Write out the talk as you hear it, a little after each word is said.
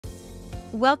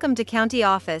Welcome to County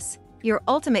Office, your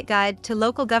ultimate guide to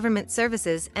local government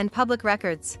services and public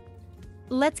records.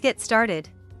 Let's get started.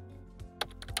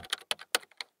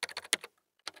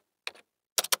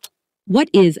 What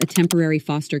is a temporary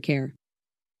foster care?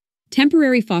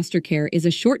 Temporary foster care is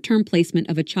a short-term placement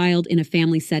of a child in a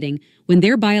family setting when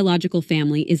their biological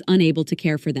family is unable to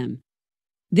care for them.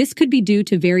 This could be due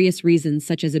to various reasons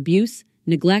such as abuse,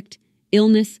 neglect,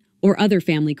 illness, or other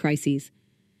family crises.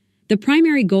 The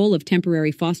primary goal of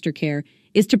temporary foster care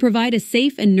is to provide a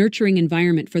safe and nurturing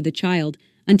environment for the child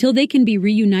until they can be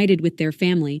reunited with their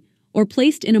family or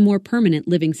placed in a more permanent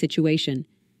living situation.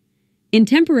 In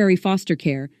temporary foster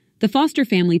care, the foster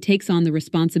family takes on the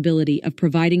responsibility of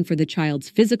providing for the child's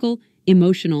physical,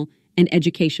 emotional, and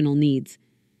educational needs.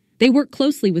 They work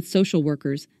closely with social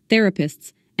workers,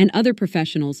 therapists, and other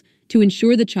professionals to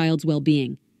ensure the child's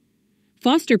well-being.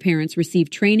 Foster parents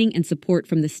receive training and support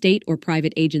from the state or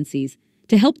private agencies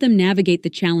to help them navigate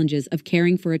the challenges of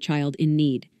caring for a child in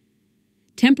need.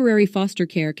 Temporary foster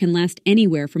care can last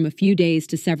anywhere from a few days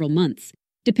to several months,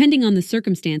 depending on the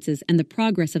circumstances and the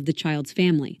progress of the child's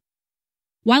family.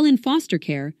 While in foster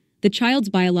care, the child's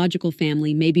biological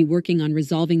family may be working on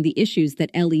resolving the issues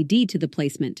that lead to the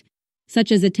placement,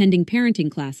 such as attending parenting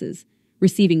classes,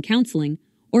 receiving counseling,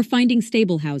 or finding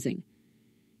stable housing.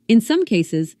 In some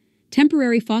cases,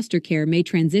 temporary foster care may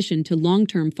transition to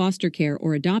long-term foster care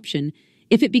or adoption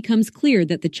if it becomes clear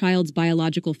that the child's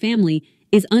biological family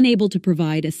is unable to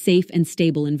provide a safe and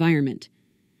stable environment.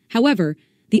 However,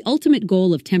 the ultimate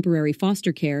goal of temporary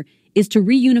foster care is to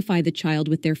reunify the child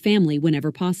with their family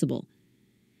whenever possible.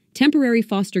 Temporary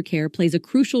foster care plays a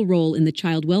crucial role in the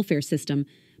child welfare system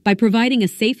by providing a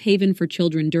safe haven for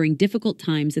children during difficult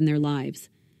times in their lives.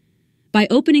 By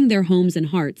opening their homes and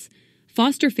hearts,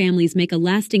 foster families make a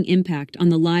lasting impact on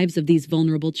the lives of these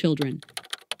vulnerable children.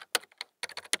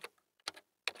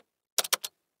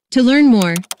 To learn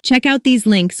more, check out these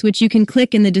links which you can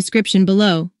click in the description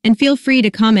below, and feel free to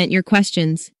comment your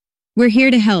questions. We're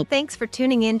here to help. Thanks for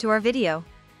tuning in to our video.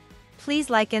 Please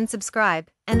like and subscribe,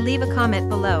 and leave a comment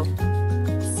below.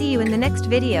 See you in the next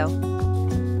video.